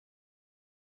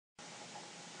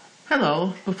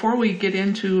Hello. Before we get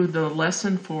into the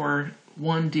lesson for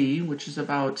 1D, which is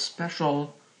about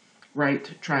special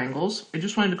right triangles, I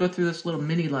just wanted to go through this little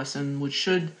mini lesson, which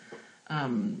should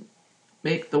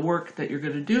make the work that you're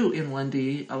going to do in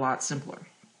 1D a lot simpler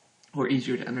or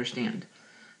easier to understand.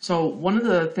 So one of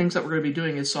the things that we're going to be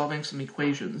doing is solving some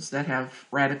equations that have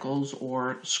radicals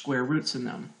or square roots in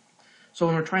them. So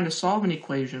when we're trying to solve an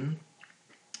equation,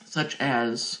 such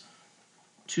as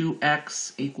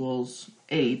 2x equals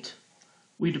 8,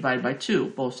 we divide by 2,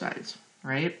 both sides,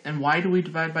 right? And why do we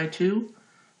divide by 2?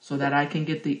 So that I can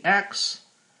get the x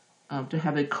to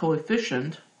have a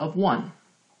coefficient of 1.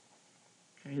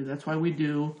 Okay, that's why we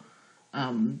do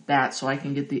that, so I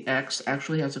can get the x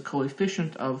actually has a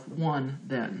coefficient of 1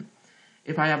 then.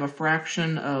 If I have a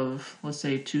fraction of, let's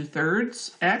say,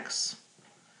 2/3 x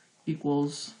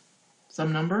equals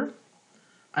some number,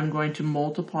 I'm going to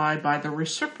multiply by the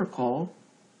reciprocal,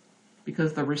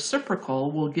 because the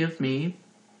reciprocal will give me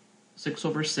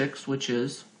 6/6, which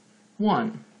is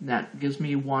 1. That gives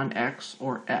me 1x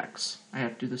or x. I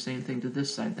have to do the same thing to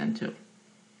this side then too.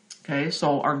 Okay,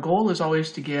 so our goal is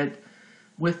always to get,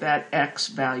 with that x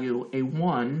value, a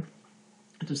 1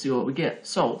 to see what we get.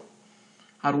 So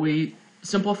how do we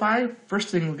simplify? First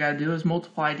thing we got to do is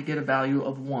multiply to get a value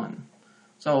of 1.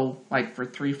 So like for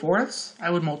 3/4,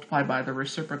 I would multiply by the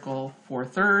reciprocal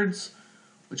 4/3,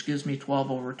 which gives me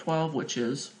 12/12, which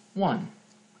is 1.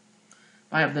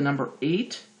 If I have the number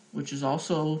 8, which is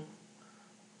also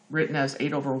written as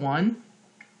 8/1,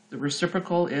 the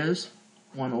reciprocal is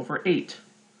 1/8.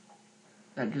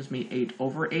 That gives me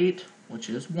 8/8, which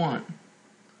is 1.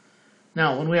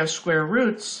 Now, when we have square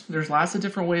roots, there's lots of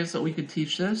different ways that we could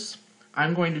teach this.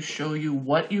 I'm going to show you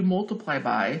what you multiply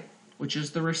by, which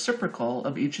is the reciprocal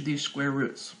of each of these square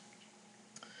roots.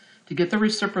 To get the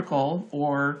reciprocal,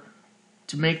 or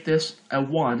to make this a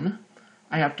 1,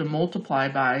 I have to multiply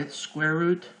by the square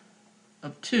root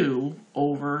of 2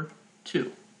 over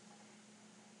 2.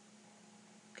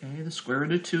 Okay, the square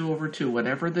root of 2 over 2.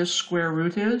 Whatever this square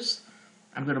root is,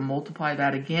 I'm going to multiply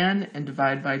that again and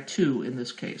divide by 2 in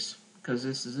this case, because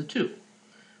this is a 2.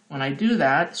 When I do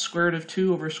that, square root of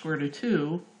 2 over square root of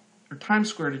 2, or times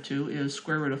square root of 2, is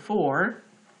square root of 4,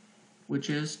 which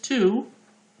is 2.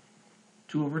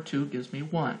 2 over 2 gives me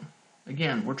 1.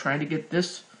 Again, we're trying to get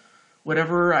this,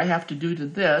 whatever I have to do to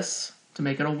this, to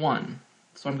make it a 1.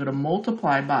 So I'm going to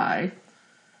multiply by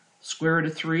square root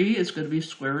of 3 is going to be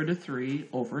square root of 3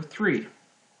 over 3.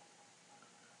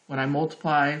 When I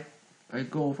multiply, I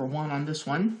go over 1 on this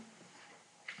one.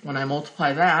 When I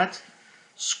multiply that,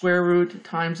 square root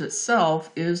times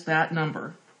itself is that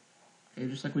number. Okay,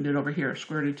 just like we did over here.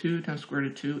 Square root of 2 times square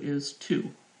root of 2 is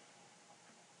 2.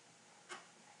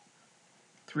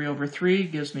 3 over 3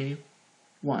 gives me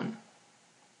 1.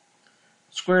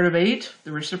 Square root of 8,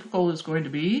 the reciprocal is going to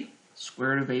be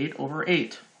square root of 8 over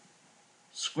 8.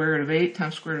 Square root of 8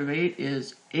 times square root of 8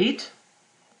 is 8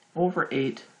 over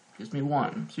 8 gives me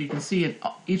 1. So you can see in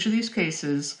each of these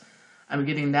cases, I'm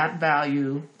getting that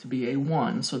value to be a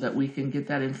 1 so that we can get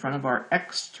that in front of our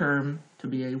x term to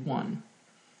be a 1.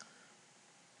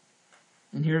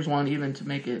 And here's one even to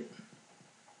make it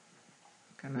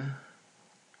kind of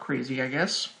crazy, I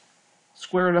guess.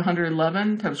 Square root of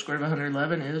 111 times square root of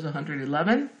 111 is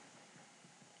 111,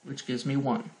 which gives me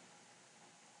 1.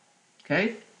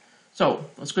 Okay, so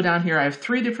let's go down here. I have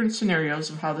 3 different scenarios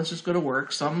of how this is going to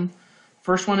work.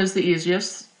 First one is the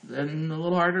easiest, then a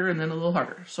little harder, and then a little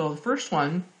harder. So the first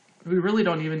one, we really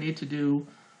don't even need to do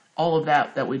all of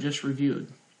that we just reviewed,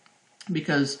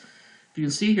 because if you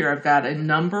can see here, I've got a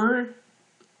number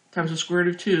times the square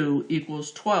root of 2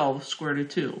 equals 12 square root of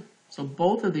 2. So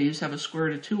both of these have a square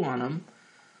root of 2 on them.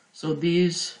 So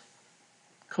these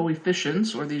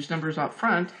coefficients, or these numbers out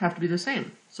front, have to be the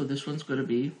same. So this one's going to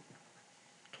be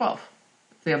 12.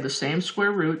 If they have the same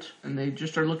square root and they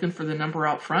just are looking for the number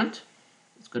out front,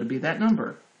 it's going to be that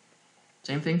number.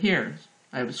 Same thing here.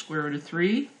 I have a square root of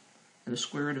 3 and a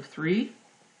square root of 3.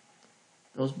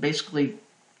 Those basically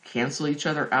cancel each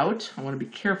other out. I want to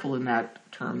be careful in that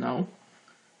term though.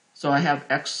 So I have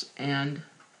x and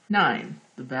 9.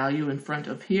 The value in front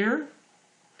of here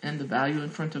and the value in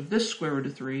front of this square root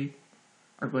of 3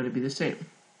 are going to be the same.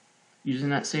 Using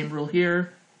that same rule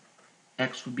here,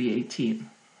 x would be 18.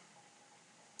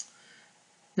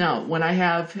 Now, when I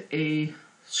have a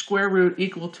square root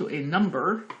equal to a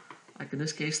number, like in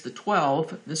this case the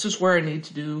 12, this is where I need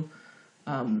to do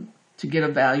to get a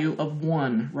value of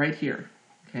 1 right here.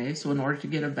 Okay, so in order to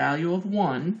get a value of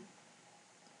 1,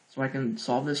 so I can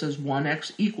solve this as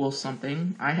 1x equals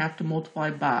something, I have to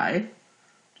multiply by,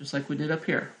 just like we did up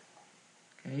here.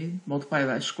 Okay, multiply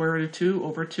by square root of 2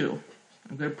 over 2.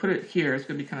 I'm going to put it here. It's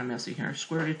going to be kind of messy here.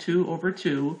 Square root of 2 over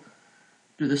 2.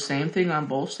 Do the same thing on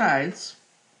both sides.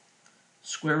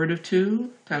 Square root of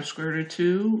 2 times square root of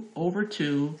 2 over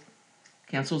 2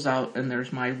 cancels out, and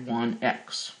there's my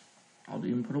 1x. I'll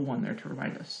even put a 1 there to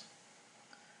remind us.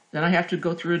 Then I have to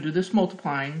go through and do this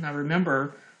multiplying. Now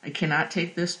remember, I cannot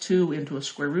take this 2 into a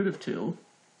square root of 2.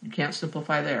 You can't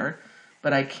simplify there.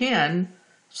 But I can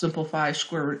simplify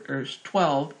square root, or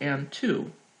 12 and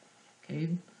 2. Okay,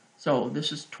 so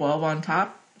this is 12 on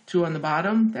top, 2 on the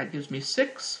bottom. That gives me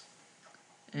 6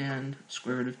 and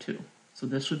square root of 2. So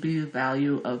this would be the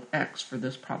value of x for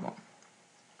this problem.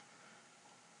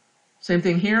 Same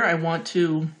thing here. I want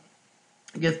to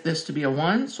get this to be a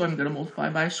 1, so I'm going to multiply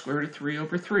by square root of 3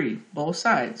 over 3, both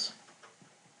sides.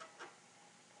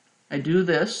 I do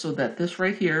this so that this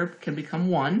right here can become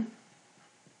 1.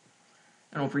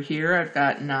 And over here I've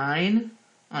got 9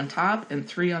 on top and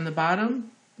 3 on the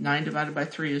bottom. 9 divided by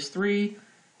 3 is 3.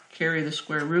 Carry the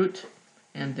square root,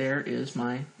 and there is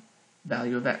my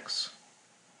value of x.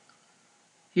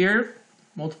 Here,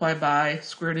 multiply by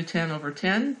square root of 10 over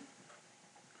 10.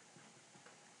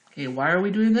 Okay, why are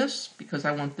we doing this? Because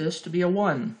I want this to be a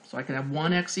 1, so I can have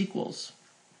 1x equals.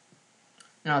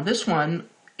 Now this one,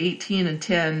 18 and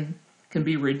 10 can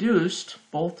be reduced.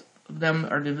 Both of them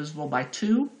are divisible by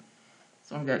 2.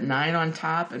 So I've got 9 on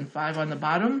top and 5 on the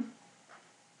bottom,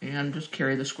 and just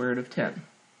carry the square root of 10.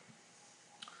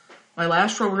 My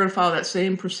last row, we're going to follow that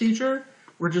same procedure.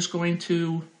 We're just going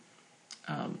to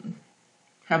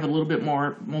have a little bit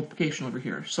more multiplication over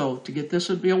here. So to get this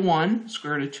would be a 1,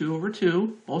 square root of 2 over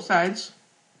 2, both sides.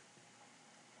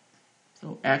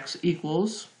 So x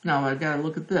equals, now I've got to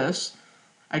look at this.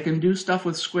 I can do stuff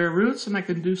with square roots and I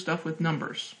can do stuff with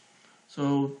numbers.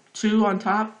 So 2 on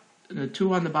top and a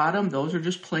 2 on the bottom, those are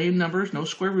just plain numbers, no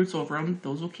square roots over them.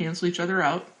 Those will cancel each other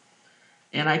out.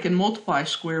 And I can multiply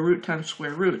square root times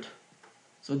square root.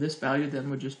 So this value then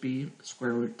would just be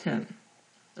square root 10.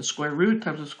 A square root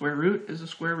times a square root is a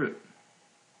square root.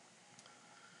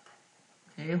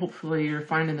 Okay, hopefully you're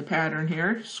finding the pattern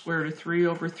here. Square root of 3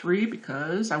 over 3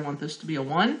 because I want this to be a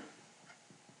 1.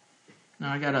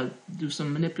 Now I gotta do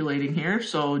some manipulating here.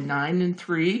 So 9 and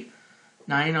 3.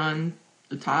 9 on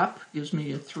the top gives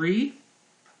me a 3.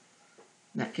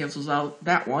 That cancels out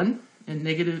that one. And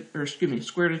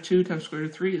square root of 2 times square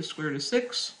root of 3 is square root of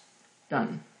 6.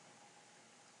 Done.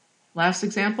 Last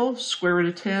example, square root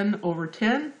of 10 over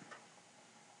 10.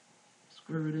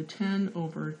 Square root of 10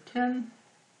 over 10.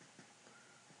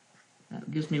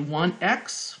 That gives me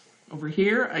 1x. Over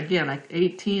here, again,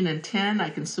 18 and 10, I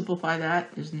can simplify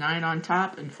that as 9 on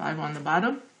top and 5 on the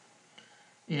bottom.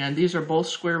 And these are both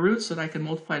square roots that I can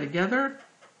multiply together.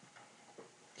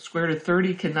 Square root of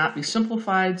 30 cannot be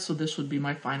simplified, so this would be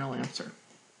my final answer.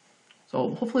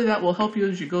 So hopefully that will help you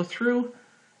as you go through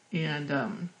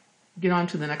and get on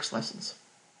to the next lessons.